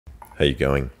How you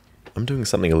going? I'm doing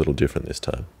something a little different this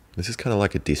time. This is kind of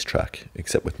like a diss track,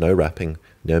 except with no rapping,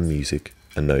 no music,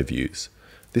 and no views.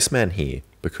 This man here,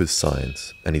 because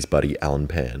Science and his buddy Alan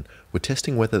Pan were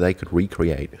testing whether they could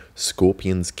recreate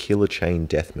Scorpion's killer chain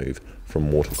death move from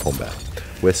Mortal Kombat,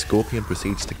 where Scorpion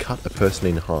proceeds to cut a person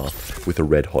in half with a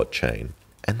red hot chain.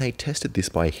 And they tested this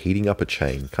by heating up a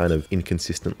chain, kind of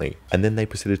inconsistently, and then they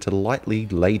proceeded to lightly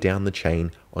lay down the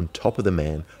chain on top of the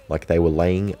man like they were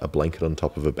laying a blanket on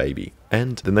top of a baby.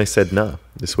 And then they said, nah,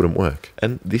 this wouldn't work.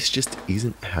 And this just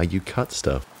isn't how you cut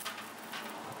stuff.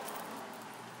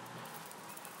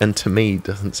 And to me, it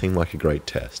doesn't seem like a great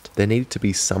test. There needed to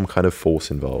be some kind of force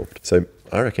involved. So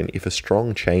I reckon if a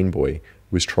strong chain boy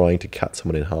was trying to cut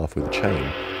someone in half with a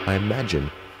chain, I imagine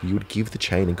you would give the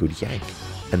chain a good yank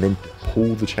and then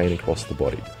pull the chain across the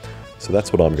body. So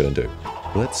that's what I'm going to do.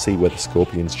 Let's see whether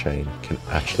Scorpion's chain can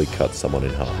actually cut someone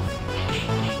in half.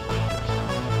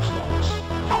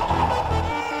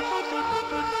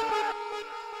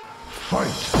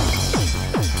 Fight!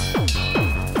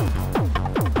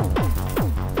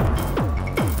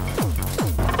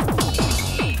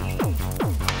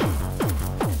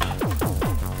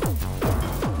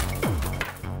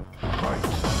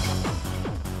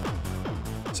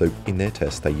 So in their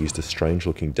test, they used a strange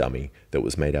looking dummy that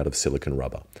was made out of silicon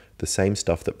rubber, the same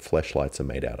stuff that fleshlights are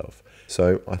made out of.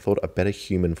 So I thought a better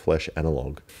human flesh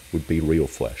analog would be real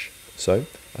flesh. So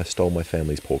I stole my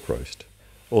family's pork roast.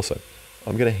 Also,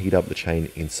 I'm going to heat up the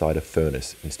chain inside a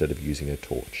furnace instead of using a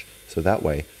torch. So that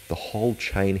way the whole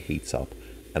chain heats up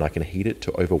and I can heat it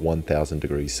to over 1000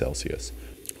 degrees Celsius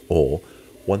or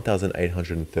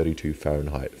 1832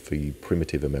 Fahrenheit for you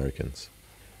primitive Americans.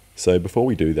 So before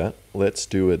we do that, let's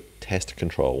do a test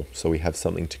control so we have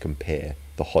something to compare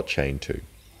the hot chain to.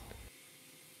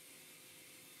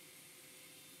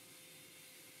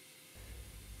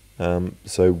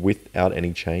 So without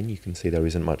any chain, you can see there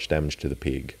isn't much damage to the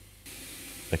pig.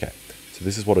 Okay, so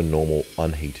this is what a normal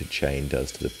unheated chain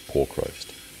does to the pork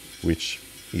roast, which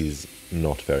is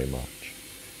not very much.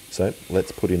 So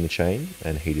let's put in the chain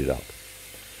and heat it up.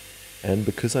 And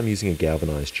because I'm using a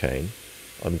galvanized chain,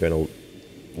 I'm going to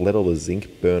let all the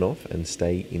zinc burn off and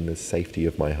stay in the safety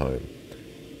of my home.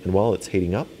 And while it's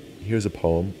heating up, here's a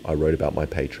poem I wrote about my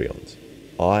Patreons.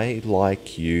 I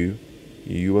like you.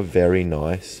 You are very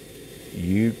nice.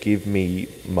 You give me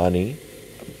money,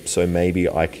 so maybe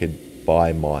I could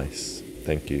buy mice.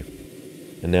 Thank you.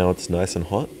 And now it's nice and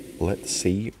hot. Let's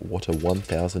see what a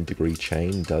 1000 degree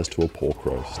chain does to a pork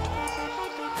roast.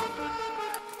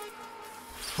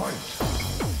 Fight!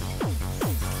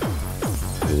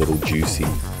 A little juicy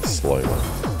slow-mo.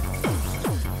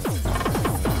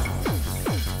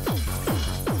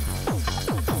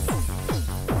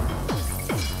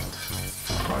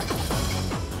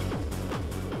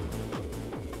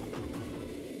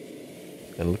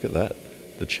 And look at that.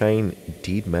 The chain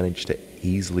did manage to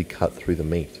easily cut through the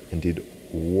meat and did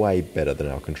way better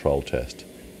than our control test.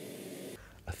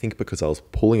 I think because I was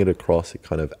pulling it across, it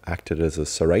kind of acted as a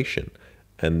serration.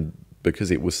 And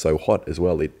because it was so hot as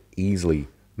well, it easily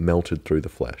melted through the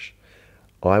flesh.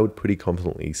 I would pretty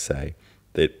confidently say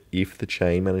that if the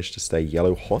chain managed to stay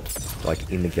yellow hot,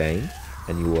 like in the game,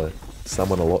 and you were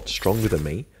someone a lot stronger than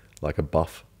me, like a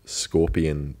buff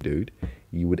scorpion dude,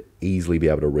 you would easily be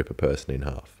able to rip a person in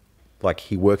half. Like,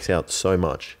 he works out so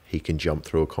much, he can jump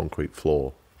through a concrete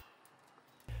floor.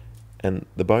 And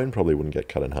the bone probably wouldn't get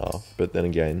cut in half, but then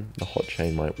again, the hot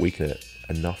chain might weaken it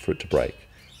enough for it to break.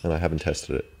 And I haven't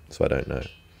tested it, so I don't know.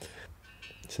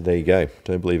 So there you go.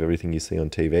 Don't believe everything you see on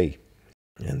TV.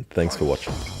 And thanks for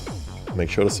watching. Make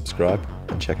sure to subscribe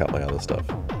and check out my other stuff.